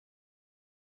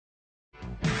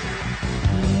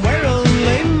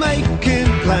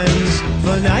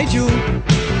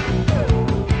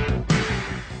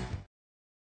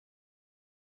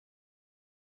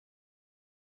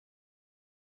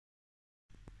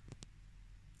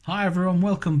Hi everyone,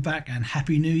 welcome back and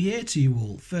Happy New Year to you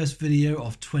all. First video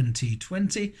of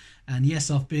 2020, and yes,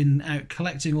 I've been out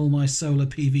collecting all my solar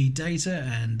PV data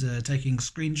and taking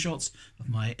screenshots of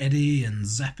my Eddy and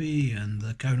Zappy and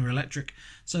the Kona Electric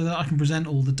so that I can present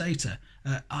all the data.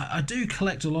 I do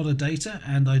collect a lot of data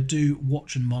and I do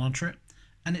watch and monitor it,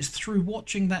 and it's through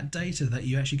watching that data that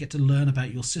you actually get to learn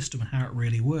about your system and how it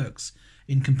really works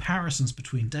in comparisons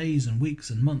between days and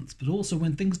weeks and months, but also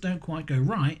when things don't quite go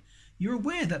right, you're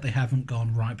aware that they haven't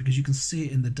gone right because you can see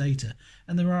it in the data.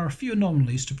 And there are a few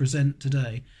anomalies to present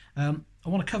today. I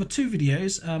want to cover two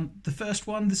videos. The first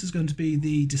one, this is going to be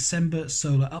the December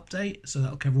solar update. So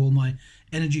that'll cover all my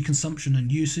energy consumption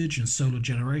and usage and solar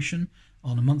generation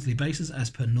on a monthly basis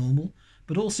as per normal.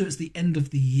 But also it's the end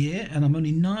of the year and I'm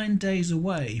only 9 days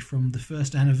away from the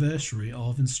first anniversary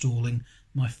of installing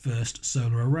my first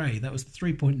solar array. That was the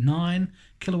 3.9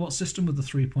 kilowatt system with the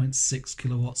 3.6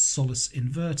 kilowatt Solis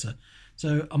inverter.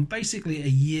 So I'm basically a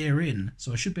year in,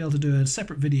 so I should be able to do a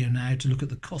separate video now to look at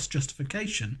the cost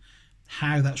justification,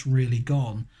 how that's really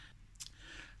gone.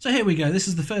 So here we go, this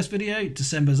is the first video,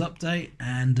 December's update,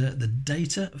 and the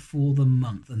data for the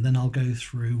month, and then I'll go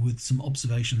through with some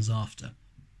observations after.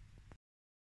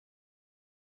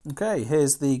 Okay,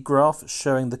 here's the graph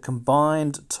showing the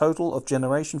combined total of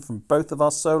generation from both of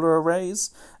our solar arrays,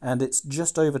 and it's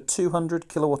just over 200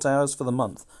 kilowatt hours for the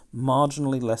month,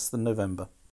 marginally less than November.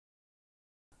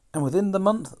 And within the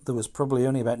month, there was probably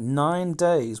only about 9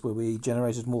 days where we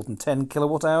generated more than 10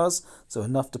 kilowatt hours, so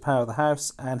enough to power the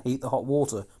house and heat the hot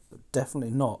water, but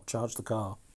definitely not charge the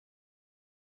car.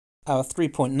 Our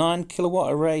 3.9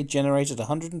 kilowatt array generated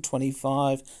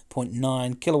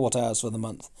 125.9 kilowatt hours for the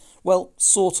month. Well,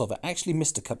 sort of. It actually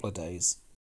missed a couple of days.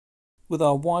 With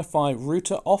our Wi-Fi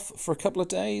router off for a couple of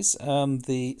days,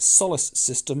 the Solis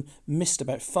system missed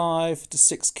about 5 to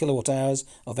 6 kilowatt hours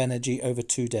of energy over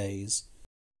 2 days.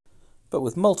 But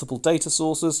with multiple data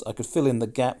sources, I could fill in the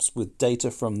gaps with data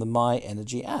from the My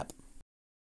Energy app.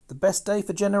 The best day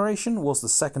for generation was the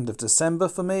 2nd of December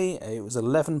for me. It was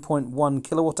 11.1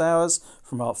 kilowatt hours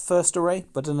from our first array,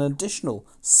 but an additional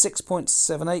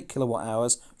 6.78 kilowatt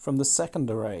hours from the second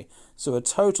array. So a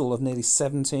total of nearly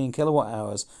 17 kilowatt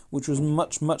hours, which was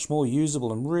much more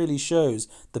usable and really shows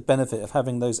the benefit of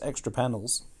having those extra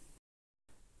panels.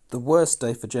 The worst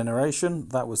day for generation,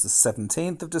 that was the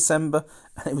 17th of December,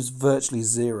 and it was virtually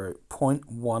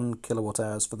 0.1 kilowatt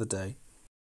hours for the day.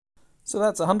 So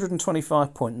that's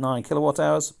 125.9 kilowatt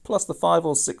hours plus the 5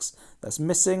 or 6 that's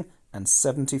missing, and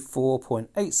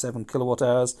 74.87 kilowatt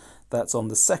hours that's on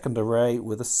the second array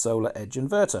with a solar edge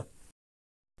inverter.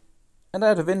 And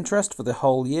out of interest for the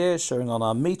whole year, showing on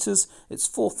our meters, it's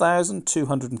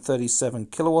 4,237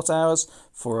 kilowatt hours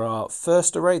for our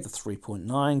first array, the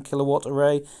 3.9 kilowatt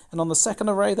array, and on the second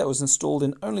array that was installed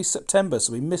in only September,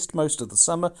 so we missed most of the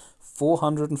summer,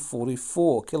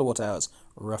 444 kilowatt hours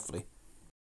roughly.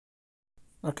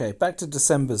 Okay, back to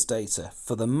December's data.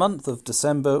 For the month of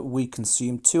December, we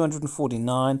consumed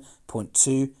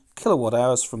 249.2 kilowatt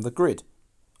hours from the grid.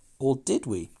 Or did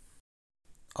we?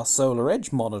 Our solar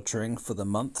edge monitoring for the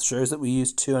month shows that we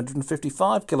used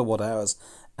 255 kilowatt hours,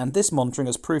 and this monitoring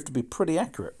has proved to be pretty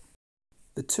accurate.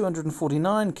 The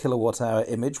 249 kilowatt hour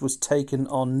image was taken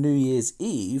on New Year's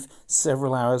Eve,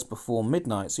 several hours before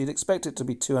midnight, so you'd expect it to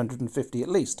be 250 at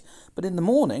least. But in the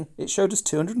morning, it showed us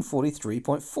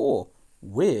 243.4.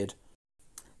 Weird.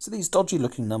 So these dodgy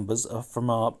looking numbers are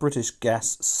from our British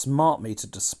Gas smart meter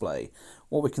display.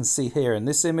 What we can see here in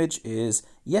this image is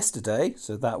yesterday,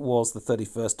 so that was the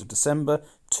 31st of December,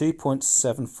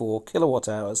 2.74 kilowatt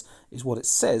hours is what it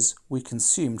says we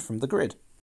consumed from the grid.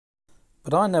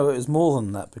 But I know it was more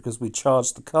than that because we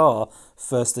charged the car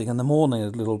first thing in the morning a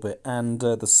little bit, and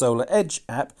the Solar Edge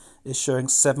app is showing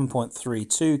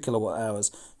 7.32 kilowatt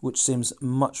hours, which seems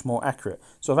much more accurate.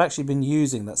 So I've actually been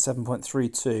using that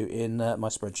 7.32 in my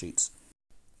spreadsheets.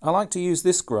 I like to use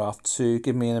this graph to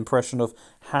give me an impression of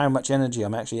how much energy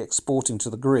I'm actually exporting to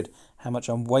the grid, how much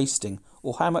I'm wasting,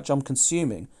 or how much I'm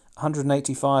consuming.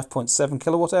 185.7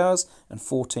 kilowatt hours and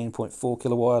 14.4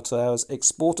 kilowatt hours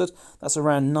exported. That's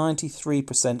around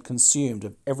 93% consumed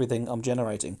of everything I'm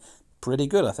generating. Pretty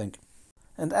good, I think.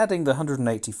 And adding the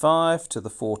 185 to the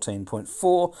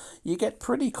 14.4, you get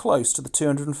pretty close to the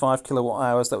 205 kilowatt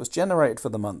hours that was generated for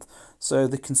the month. So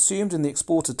the consumed and the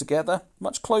exported together,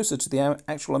 much closer to the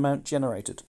actual amount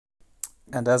generated.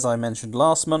 And as I mentioned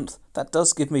last month, that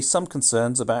does give me some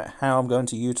concerns about how I'm going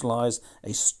to utilise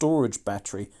a storage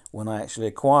battery when I actually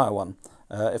acquire one.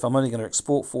 If I'm only going to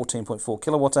export 14.4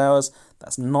 kilowatt hours,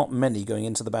 that's not many going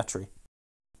into the battery.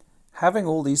 Having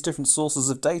all these different sources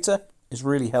of data is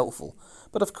really helpful.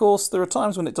 But of course, there are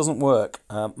times when it doesn't work.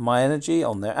 My Energy,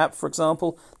 on their app, for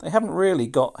example, they haven't really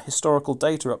got historical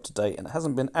data up to date, and it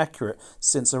hasn't been accurate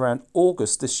since around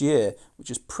August this year,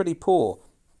 which is pretty poor.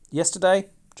 Yesterday,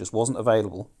 just wasn't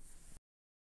available.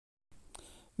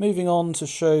 Moving on to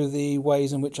show the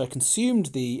ways in which I consumed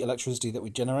the electricity that we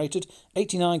generated,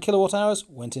 89 kilowatt hours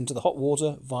went into the hot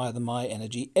water via the My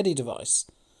Energy Eddy device.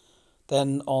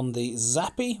 Then on the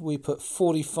Zappy, we put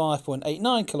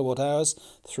 45.89 kilowatt hours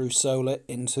through solar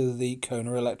into the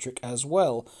Kona Electric as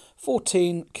well.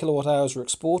 14 kilowatt hours were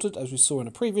exported, as we saw in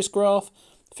a previous graph.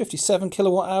 57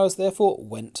 kilowatt hours, therefore,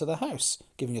 went to the house,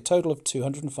 giving a total of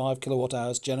 205 kilowatt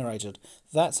hours generated.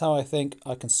 That's how I think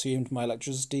I consumed my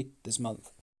electricity this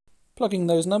month. Plugging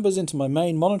those numbers into my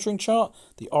main monitoring chart,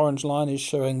 the orange line is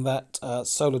showing that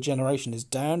solar generation is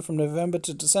down from November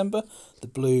to December. The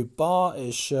blue bar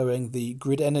is showing the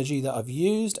grid energy that I've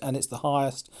used, and it's the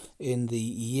highest in the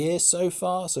year so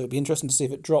far. So it'd be interesting to see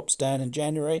if it drops down in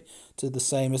January to the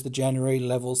same as the January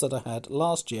levels that I had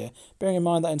last year. Bearing in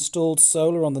mind that I installed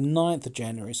solar on the 9th of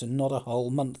January, so not a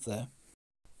whole month there.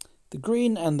 The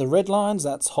green and the red lines,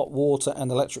 that's hot water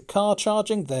and electric car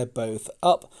charging, they're both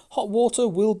up. Hot water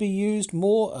will be used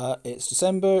more. It's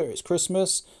December, it's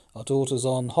Christmas, our daughter's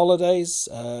on holidays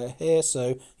here,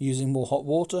 so using more hot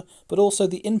water. But also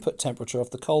the input temperature of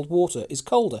the cold water is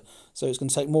colder, so it's going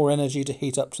to take more energy to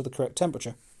heat up to the correct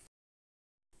temperature.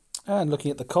 And looking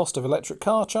at the cost of electric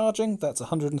car charging, that's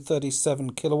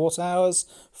 137 kilowatt hours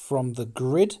from the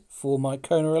grid for my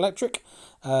Kona Electric.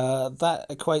 That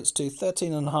equates to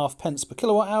 13.5 pence per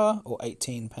kilowatt hour, or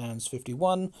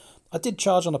 £18.51. I did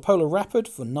charge on a Polar Rapid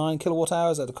for 9 kilowatt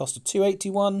hours at a cost of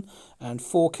 £2.81, and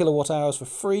 4 kilowatt hours for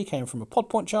free came from a Pod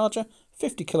Point charger.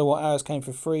 50 kilowatt hours came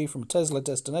for free from a Tesla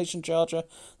destination charger.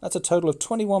 That's a total of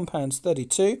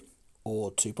 £21.32.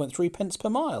 or 2.3 pence per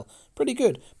mile. Pretty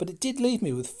good, but it did leave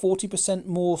me with 40%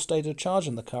 more state of charge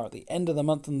in the car at the end of the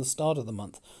month than the start of the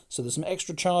month. So there's some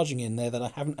extra charging in there that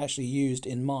I haven't actually used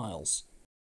in miles.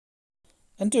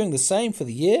 And doing the same for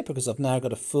the year, because I've now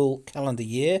got a full calendar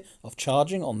year of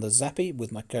charging on the Zappy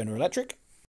with my Kona Electric.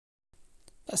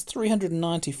 That's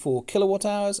 394 kilowatt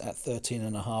hours at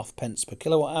 13.5 pence per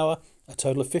kilowatt hour, a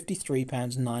total of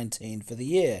 £53.19 for the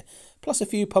year. Plus a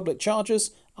few public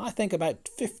charges, I think about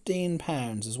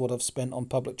 £15 is what I've spent on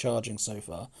public charging so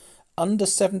far. Under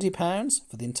 £70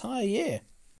 for the entire year.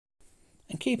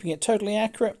 And keeping it totally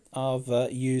accurate, I've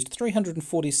used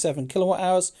 347 kilowatt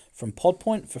hours from Pod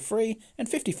Point for free and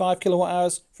 55 kilowatt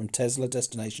hours from Tesla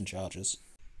destination chargers.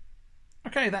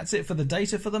 Okay, that's it for the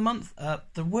data for the month.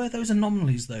 There were those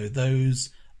anomalies though, those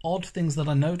odd things that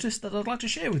I noticed that I'd like to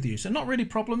share with you. So not really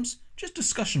problems, just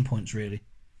discussion points really.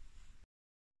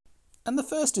 And the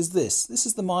first is this. This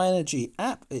is the My Energy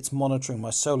app. It's monitoring my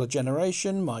solar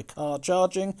generation, my car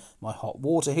charging, my hot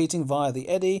water heating via the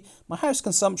Eddy, my house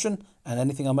consumption, and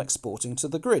anything I'm exporting to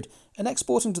the grid. And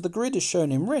exporting to the grid is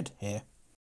shown in red here.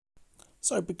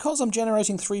 So because I'm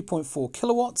generating 3.4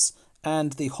 kilowatts,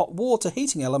 and the hot water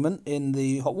heating element in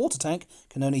the hot water tank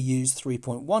can only use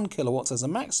 3.1 kilowatts as a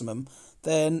maximum,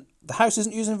 then the house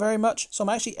isn't using very much, so I'm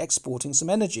actually exporting some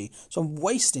energy. So I'm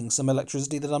wasting some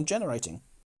electricity that I'm generating.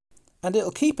 And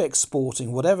it'll keep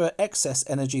exporting whatever excess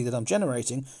energy that I'm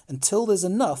generating until there's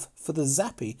enough for the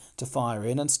Zappy to fire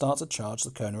in and start to charge the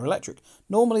Kona Electric.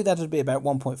 Normally that would be about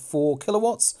 1.4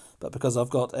 kilowatts, but because I've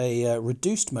got a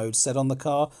reduced mode set on the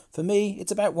car, for me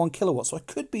it's about 1 kilowatt, so I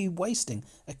could be wasting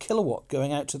a kilowatt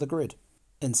going out to the grid.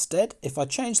 Instead, if I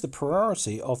change the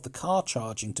priority of the car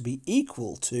charging to be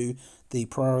equal to the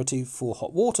priority for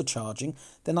hot water charging,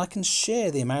 then I can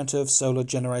share the amount of solar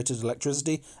generated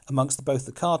electricity amongst both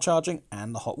the car charging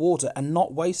and the hot water and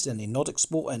not waste any, not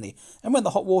export any. And when the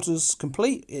hot water is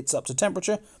complete, it's up to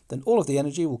temperature, then all of the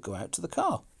energy will go out to the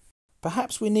car.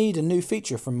 Perhaps we need a new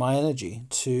feature from My Energy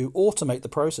to automate the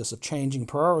process of changing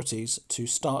priorities to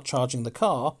start charging the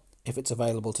car if it's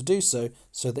available to do so,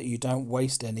 so that you don't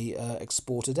waste any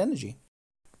exported energy.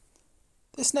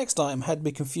 This next item had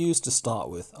me confused to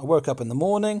start with. I woke up in the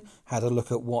morning, had a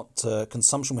look at what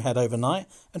consumption we had overnight,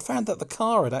 and found that the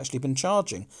car had actually been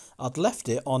charging. I'd left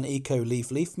it on Eco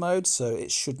Leaf mode, so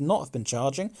it should not have been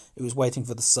charging. It was waiting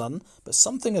for the sun, but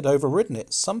something had overridden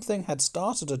it. Something had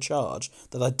started a charge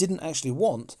that I didn't actually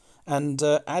want, and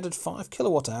added 5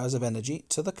 kilowatt hours of energy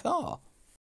to the car.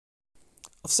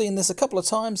 I've seen this a couple of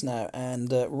times now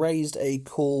and raised a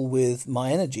call with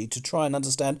My Energy to try and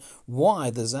understand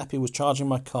why the Zappy was charging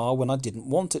my car when I didn't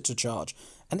want it to charge.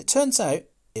 And it turns out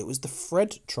it was the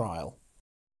Fred trial.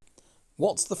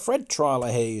 What's the Fred trial,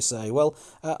 I hear you say? Well,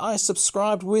 I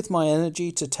subscribed with my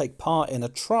energy to take part in a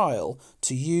trial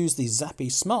to use the Zappi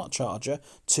smart charger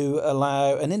to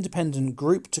allow an independent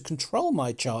group to control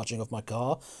my charging of my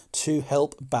car to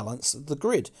help balance the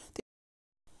grid.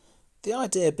 The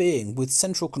idea being, with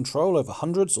central control over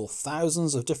hundreds or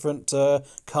thousands of different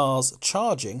cars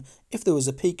charging, if there was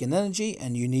a peak in energy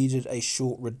and you needed a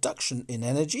short reduction in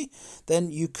energy,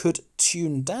 then you could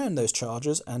tune down those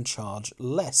chargers and charge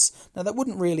less. Now that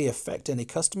wouldn't really affect any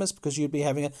customers because you'd be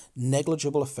having a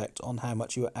negligible effect on how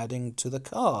much you were adding to the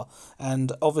car,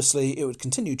 and obviously it would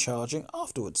continue charging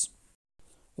afterwards.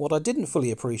 What I didn't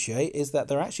fully appreciate is that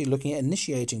they're actually looking at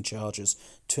initiating chargers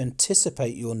to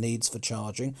anticipate your needs for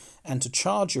charging and to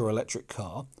charge your electric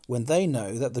car when they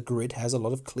know that the grid has a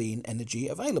lot of clean energy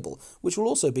available, which will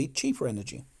also be cheaper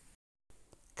energy.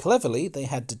 Cleverly, they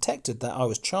had detected that I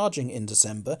was charging in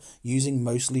December using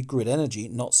mostly grid energy,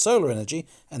 not solar energy,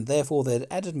 and therefore they'd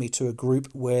added me to a group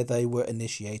where they were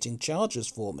initiating chargers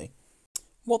for me.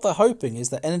 What they're hoping is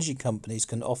that energy companies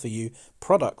can offer you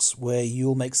products where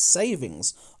you'll make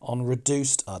savings on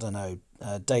reduced,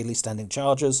 daily standing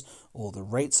charges or the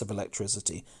rates of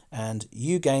electricity, and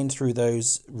you gain through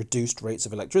those reduced rates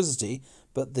of electricity,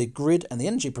 but the grid and the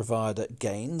energy provider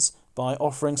gains by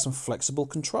offering some flexible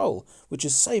control, which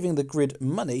is saving the grid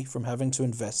money from having to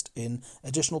invest in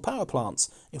additional power plants.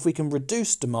 If we can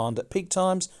reduce demand at peak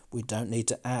times, we don't need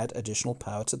to add additional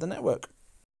power to the network.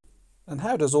 And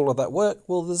how does all of that work?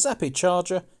 Well, the Zappi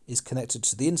charger is connected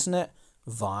to the internet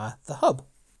via the hub.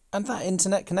 And that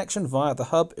internet connection via the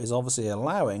hub is obviously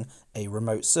allowing a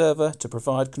remote server to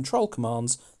provide control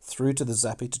commands through to the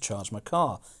Zappi to charge my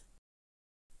car.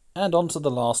 And on to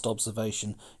the last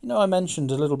observation. I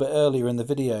mentioned a little bit earlier in the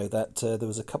video that there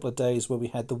was a couple of days where we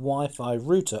had the Wi-Fi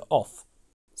router off.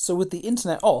 So with the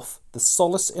internet off, the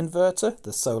Solace inverter,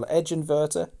 the Solar Edge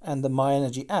inverter, and the My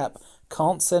Energy app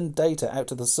can't send data out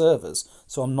to the servers,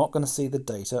 so I'm not going to see the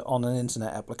data on an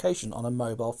internet application, on a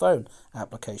mobile phone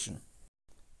application.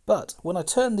 But when I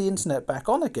turn the internet back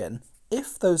on again,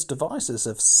 if those devices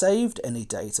have saved any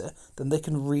data, then they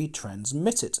can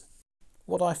retransmit it.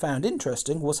 What I found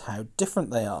interesting was how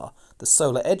different they are. The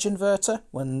Solar Edge inverter,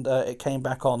 when it came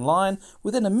back online,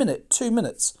 within a minute, 2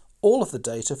 minutes, all of the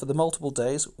data for the multiple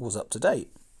days was up to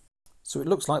date. So it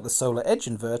looks like the Solar Edge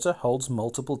inverter holds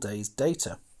multiple days'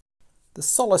 data. The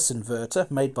Solace inverter,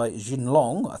 made by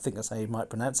Jinlong, I think that's how you might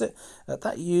pronounce it,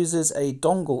 that uses a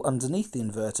dongle underneath the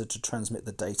inverter to transmit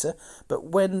the data, but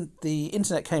when the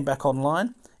internet came back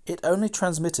online, it only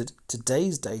transmitted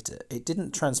today's data. It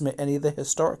didn't transmit any of the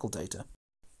historical data.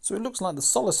 So it looks like the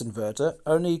Solace inverter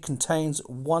only contains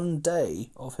 1 day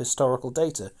of historical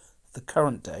data, the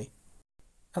current day.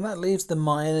 And that leaves the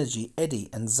My Energy, Eddy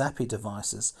and Zappi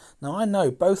devices. Now I know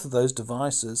both of those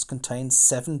devices contain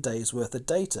 7 days worth of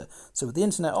data, so with the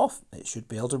internet off, it should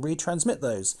be able to retransmit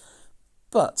those.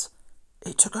 But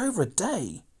it took over a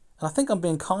day. And I think I'm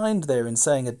being kind there in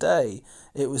saying a day.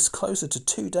 It was closer to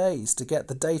 2 days to get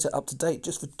the data up to date,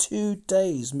 just for 2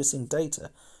 days missing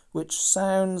data, which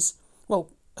sounds,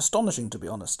 well, astonishing to be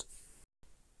honest.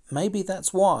 Maybe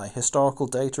that's why historical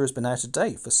data has been out of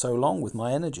date for so long with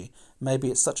My Energy. Maybe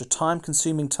it's such a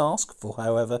time-consuming task for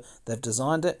however they've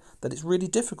designed it that it's really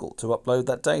difficult to upload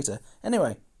that data.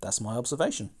 Anyway, that's my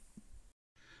observation.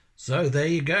 So there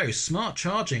you go, smart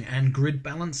charging and grid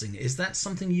balancing. Is that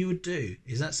something you would do?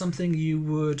 Is that something you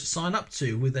would sign up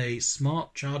to with a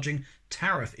smart charging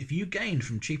tariff if you gained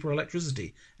from cheaper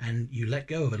electricity and you let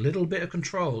go of a little bit of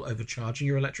control over charging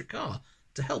your electric car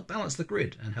to help balance the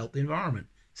grid and help the environment?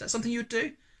 Is that something you would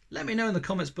do? Let me know in the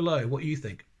comments below what you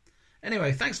think.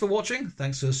 Anyway, thanks for watching,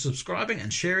 thanks for subscribing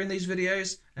and sharing these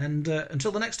videos, and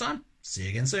until the next time, see you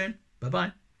again soon.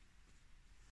 Bye-bye.